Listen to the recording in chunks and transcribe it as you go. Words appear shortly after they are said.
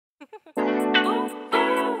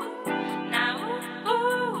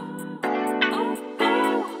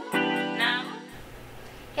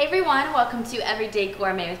everyone, welcome to Everyday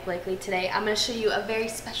Gourmet with Blakely. Today I'm going to show you a very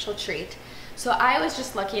special treat. So I was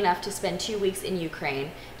just lucky enough to spend 2 weeks in Ukraine.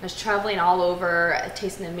 I was traveling all over,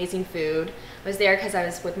 tasting amazing food. I was there because I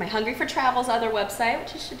was with my Hungry for Travels other website,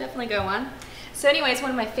 which you should definitely go on. So anyways, one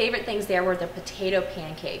of my favorite things there were the potato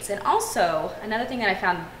pancakes. And also, another thing that I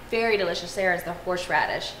found very delicious there is the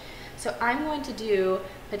horseradish. So I'm going to do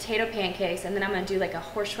potato pancakes, and then I'm going to do like a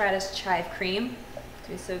horseradish chive cream. It's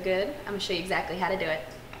going to be so good. I'm going to show you exactly how to do it.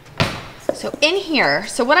 So in here,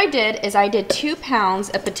 so what I did is I did 2 pounds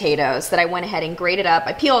of potatoes that I went ahead and grated up.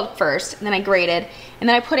 I peeled first, and then I grated, and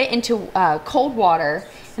then I put it into cold water,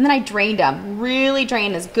 and then I drained them. Really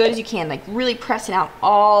drained as good as you can, like really pressing out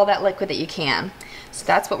all that liquid that you can. So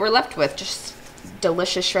that's what we're left with, just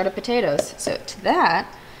delicious shredded potatoes. So to that,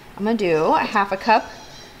 I'm gonna do a 1/2 cup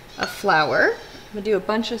of flour. I'm gonna do a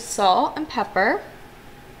bunch of salt and pepper.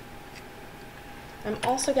 I'm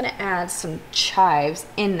also gonna add some chives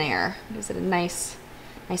in there. Gives it a nice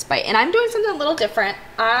bite. And I'm doing something a little different.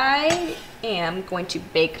 I am going to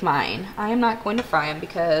bake mine. I am not going to fry them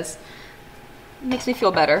because it makes me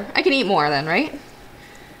feel better. I can eat more then, right?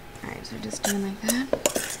 All right, so just doing like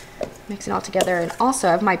that. Mix it all together. And also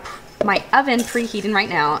I have my oven preheating right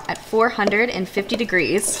now at 450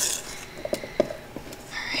 degrees.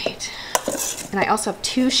 And I also have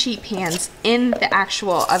 2 sheet pans in the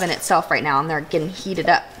actual oven itself right now, and they're getting heated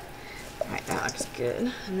up. All right, that looks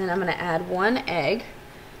good. And then I'm gonna add 1 egg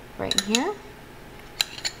right in here.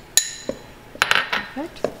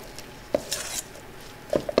 Perfect.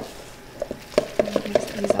 Mix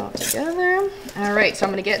these all together. All right, so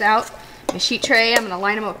I'm gonna get out my sheet tray. I'm gonna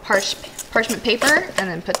line them up with parchment paper, and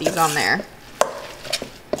then put these on there.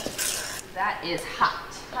 That is hot.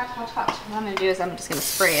 Hot. What I'm going to do is I'm just going to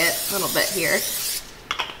spray it a little bit here.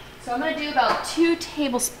 So I'm going to do about 2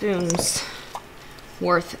 tablespoons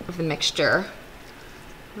worth of the mixture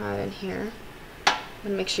right in here. I'm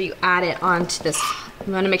going to make sure you add it onto this. I'm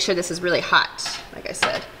going to make sure this is really hot, like I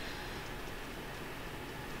said.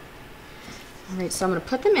 Alright, so I'm going to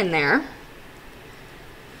put them in there.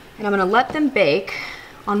 And I'm going to let them bake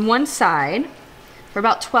on one side for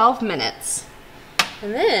about 12 minutes.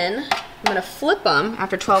 And then I'm going to flip them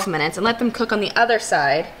after 12 minutes and let them cook on the other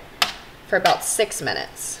side for about 6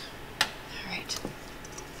 minutes. All right.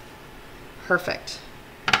 Perfect.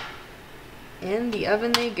 In the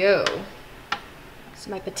oven they go.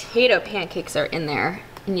 So my potato pancakes are in there.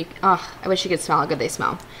 And I wish you could smell how good they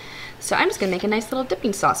smell. So I'm just going to make a nice little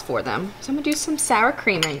dipping sauce for them. So I'm going to do some sour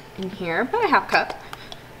cream in here, about a 1/2 cup.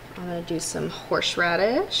 I'm going to do some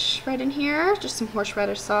horseradish right in here, just some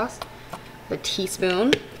horseradish sauce. A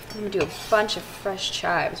teaspoon. I'm going to do a bunch of fresh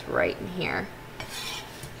chives right in here.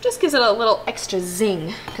 Just gives it a little extra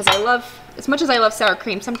zing, because as much as I love sour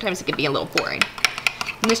cream, sometimes it can be a little boring.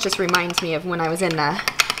 And this just reminds me of when I was in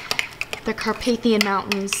the Carpathian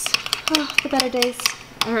Mountains. Oh, the better days.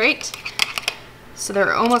 All right, so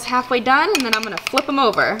they're almost halfway done, and then I'm going to flip them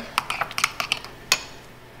over.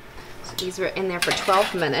 So these were in there for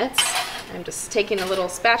 12 minutes. I'm just taking a little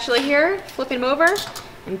spatula here, flipping them over,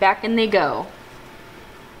 and back in they go.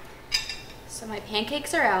 So my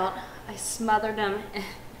pancakes are out. I smothered them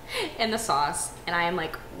in the sauce, and I am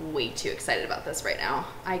like way too excited about this right now.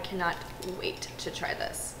 I cannot wait to try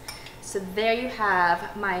this. So there you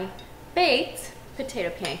have my baked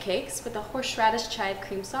potato pancakes with the horseradish chive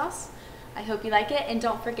cream sauce. I hope you like it, and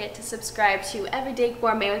don't forget to subscribe to Everyday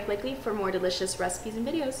Gourmet with Blakely for more delicious recipes and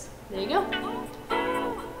videos. There you go.